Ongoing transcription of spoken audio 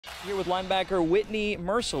Here with linebacker Whitney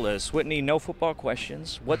Mercilus. Whitney, no football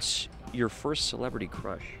questions. What's your first celebrity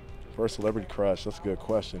crush? First celebrity crush, that's a good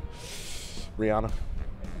question. Rihanna.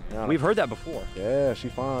 We've heard that before. Yeah, she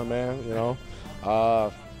fine, man, you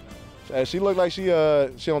know. She look like she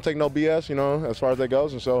don't take no BS, you know, as far as that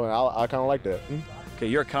goes, and so I kind of like that. Okay,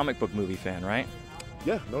 you're a comic book movie fan, right?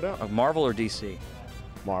 Yeah, no doubt. Marvel or DC?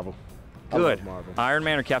 Marvel. Good. I love Marvel. Iron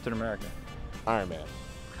Man or Captain America? Iron Man.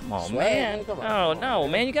 Come on, Swag, man. come on, Oh, come no,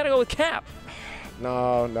 on, man. You got to go with Cap.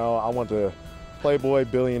 No, I want the playboy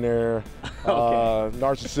billionaire,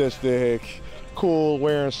 narcissistic, cool,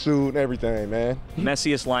 wearing suit and everything, man.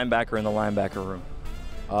 Messiest linebacker in the linebacker room?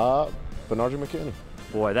 Bernard McKinney.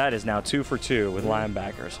 Boy, that is now 2 for 2 with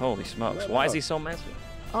linebackers. Holy smokes. Why is he so messy?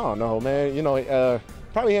 I don't know, man. You know,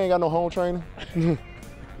 probably he ain't got no home training.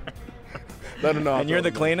 Let him know. And you're the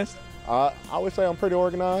cleanest? I would say I'm pretty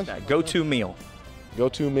organized. Go-to meal?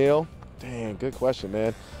 Go-to meal? Damn, good question,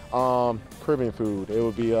 man. Caribbean food. It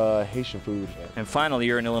would be Haitian food. And finally,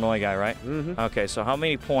 you're an Illinois guy, right? Mm-hmm. Okay, so how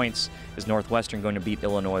many points is Northwestern going to beat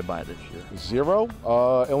Illinois by this year? 0.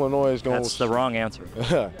 Illinois is going. That's the wrong answer.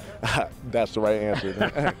 That's the right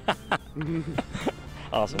answer.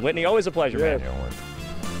 Awesome. Whitney, always a pleasure, man.